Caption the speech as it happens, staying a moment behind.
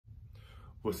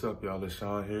What's up, y'all? It's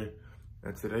Sean here.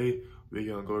 And today, we're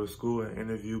going to go to school and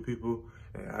interview people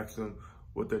and ask them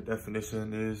what their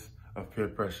definition is of peer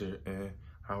pressure and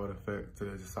how it affects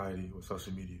today's society with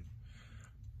social media.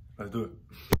 Let's do it.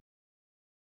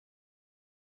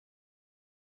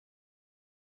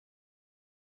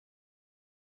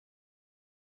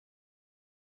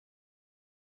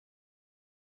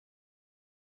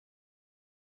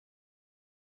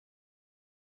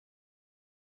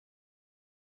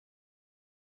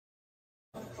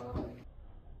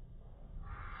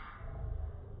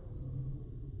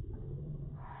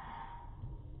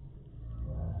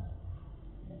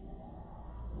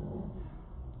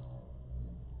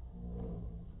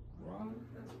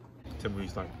 Tell me where you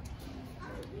start.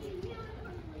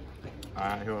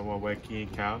 Alright, here on One Way, Key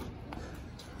and Cal.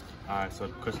 Alright, so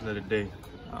the question of the day.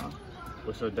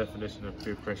 What's your definition of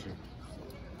peer pressure?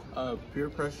 Peer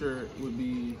pressure would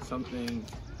be something.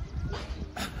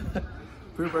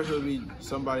 Peer pressure would be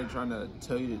somebody trying to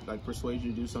tell you, like, persuade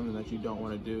you to do something that you don't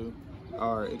want to do,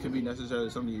 or it could be necessarily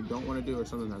something you don't want to do or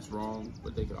something that's wrong,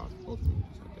 but they could ultimately do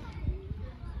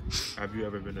something. Have you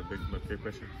ever been a victim of peer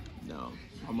pressure? No,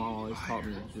 my mom always taught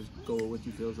me to just go with what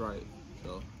you feels right.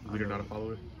 So You're not a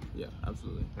follower? Yeah,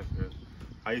 absolutely. That's good.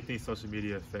 How do you think social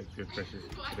media affects peer pressure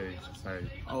today in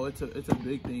society? Oh, it's a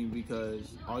big thing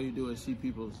because all you do is see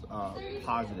people's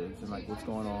positives and like what's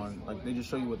going on. Like they just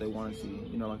show you what they want to see.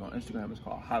 You know, like on Instagram, it's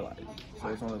called highlights. So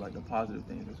it's only like the positive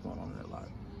things that's going on in their life.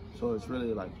 So it's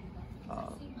really like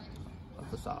a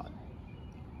facade.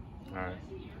 All right.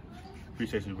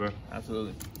 Appreciate you, bro.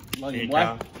 Absolutely. Love you,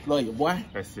 boy. Love you, boy.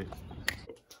 That's it.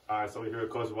 All right, so we're here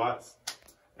with Coach Watts.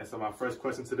 And so my first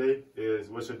question today is,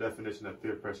 what's your definition of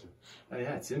peer pressure? Oh,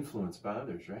 yeah, it's influenced by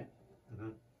others, right? Mm-hmm.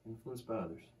 Influenced by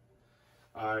others.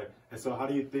 All right, and so how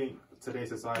do you think today's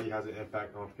society has an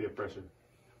impact on peer pressure?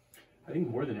 I think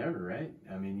more than ever, right?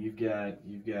 I mean, you've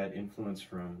got influence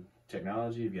from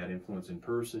technology, you've got influence in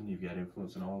person, you've got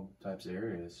influence in all types of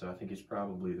areas. So I think it's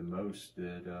probably the most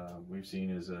that we've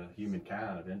seen as a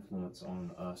humankind of influence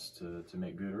on us to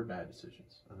make good or bad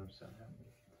decisions. Mm-hmm. So, yeah.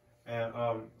 And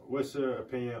what's your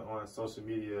opinion on social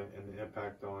media and the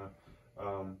impact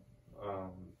on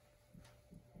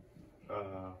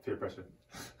peer pressure?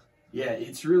 Yeah,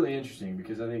 it's really interesting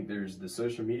because I think there's the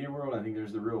social media world, I think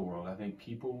there's the real world. I think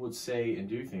people would say and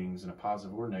do things in a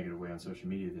positive or negative way on social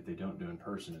media that they don't do in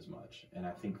person as much. And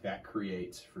I think that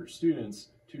creates, for students,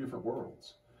 two different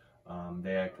worlds.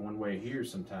 They act one way here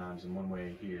sometimes and one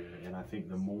way here. And I think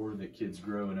the more that kids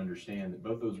grow and understand that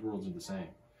both those worlds are the same.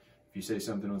 If you say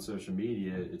something on social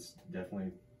media, it's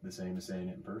definitely the same as saying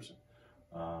it in person.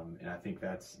 And I think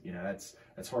that's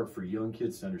hard for young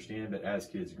kids to understand, but as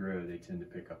kids grow, they tend to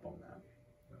pick up on that.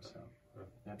 So,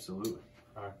 absolutely.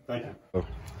 All right, thank you. All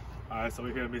right, so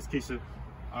we're here with Ms. Keisha.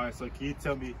 All right, so can you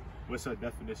tell me what's your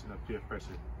definition of peer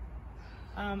pressure?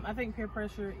 I think peer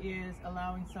pressure is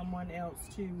allowing someone else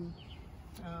to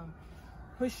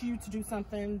push you to do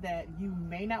something that you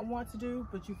may not want to do,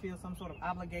 but you feel some sort of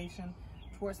obligation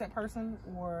towards that person,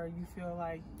 or you feel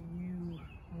like you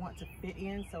want to fit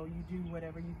in, so you do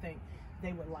whatever you think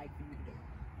they would like for you to do.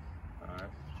 All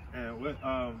right.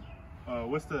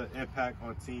 And what's the impact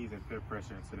on teens and peer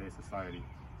pressure in today's society?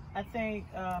 I think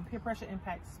peer pressure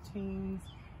impacts teens.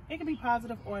 It can be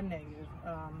positive or negative.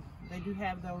 They do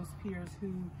have those peers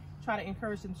who try to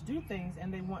encourage them to do things,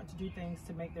 and they want to do things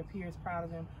to make their peers proud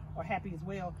of them or happy as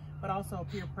well. But also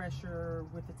peer pressure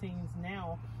with the teens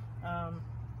now,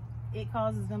 it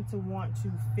causes them to want to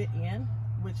fit in,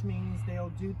 which means they'll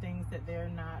do things that they're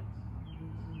not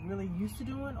really used to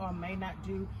doing or may not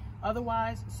do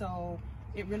otherwise. So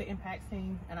it really impacts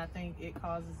teens, and I think it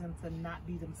causes them to not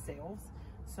be themselves.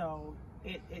 So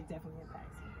it definitely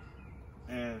impacts them.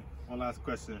 And one last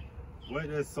question. How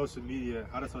does social media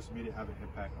have an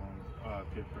impact on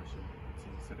peer pressure in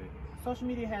teens today? Social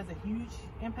media has a huge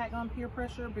impact on peer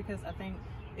pressure because I think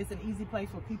it's an easy place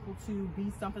for people to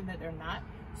be something that they're not.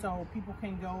 So people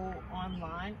can go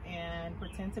online and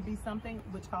pretend to be something,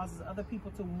 which causes other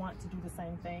people to want to do the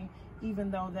same thing,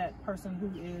 even though that person who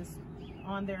is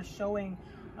on there showing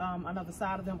another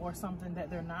side of them or something that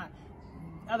they're not,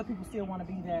 other people still want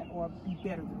to be that or be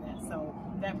better than that. So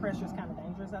that pressure is kind of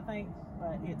dangerous, I think,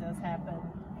 but it does happen,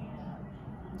 and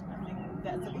I think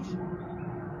that's an issue.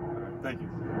 All right, thank you.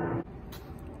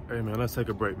 Hey man, let's take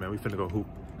a break, man. We finna go hoop.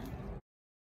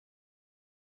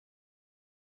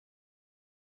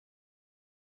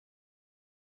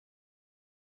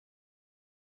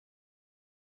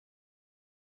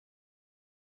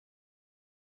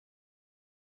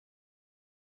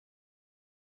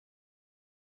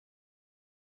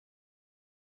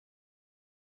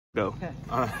 Go. Okay.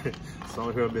 All right. So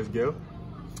I'm here with Ms. Gill.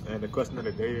 And the question of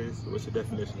the day is, what's your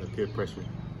definition of peer pressure?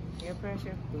 Peer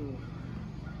pressure? Ooh.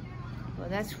 Well,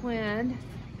 that's when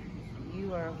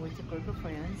you are with a group of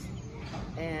friends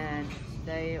and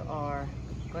they are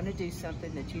going to do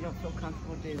something that you don't feel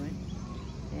comfortable doing,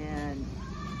 and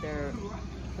they're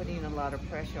putting a lot of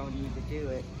pressure on you to do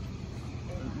it,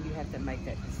 and you have to make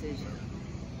that decision.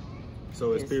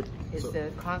 So it's peer. Is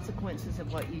the consequences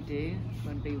of what you do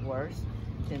going to be worse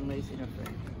than losing a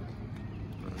friend?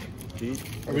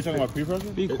 Are we talking about peer pressure?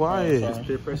 Be quiet. Is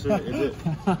peer pressure,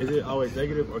 is it always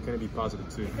negative, or can it be positive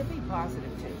too? It could be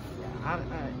positive too. I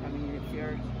mean,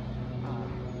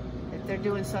 if they're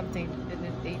doing something,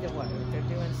 either way, if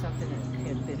they're doing something that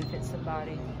can benefit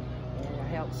somebody or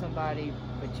help somebody,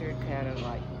 but you're kind of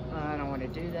like, oh, I don't want to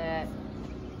do that,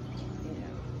 you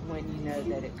know, when you know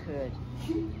that it could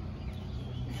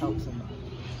help somebody.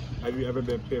 Have you ever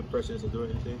been peer pressured into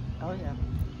doing anything? Oh yeah.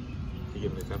 Can you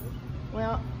give an example?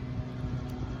 Well,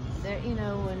 there, you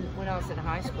know, when I was in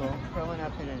high school, growing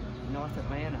up in North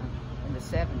Atlanta in the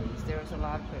 70s, there was a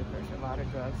lot of peer pressure, a lot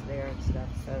of drugs there and stuff.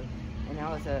 So, and I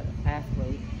was an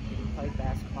athlete, played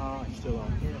basketball and Still are.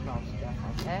 did a lot of stuff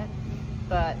like that.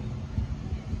 But,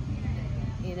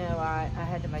 you know, I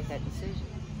had to make that decision.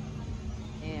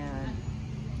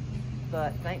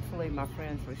 But thankfully, my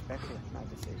friends respected my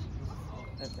decision.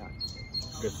 That's not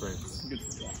Good friends. Good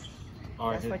for that.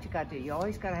 All right. That's what you got to do. You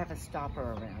always got to have a stopper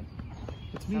around.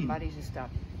 It's me. Somebody to stop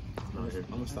you.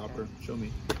 I'm a stopper. Show me.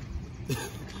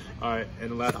 All right.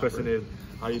 And the last question is,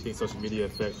 how do you think social media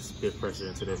affects peer pressure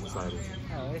in today's society?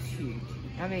 Oh, it's huge.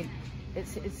 I mean,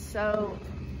 it's so,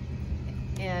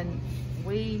 and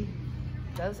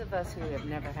those of us who have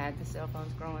never had the cell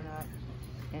phones growing up,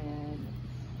 and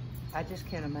I just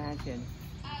can't imagine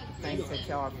the things that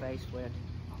y'all are faced with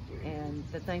and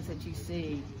the things that you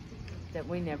see that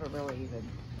we never really even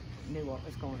knew what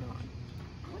was going on.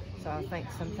 So I think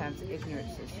sometimes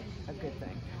ignorance is a good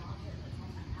thing.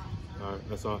 All right.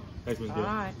 That's all. Thanks, Ms. All Gill.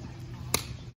 right.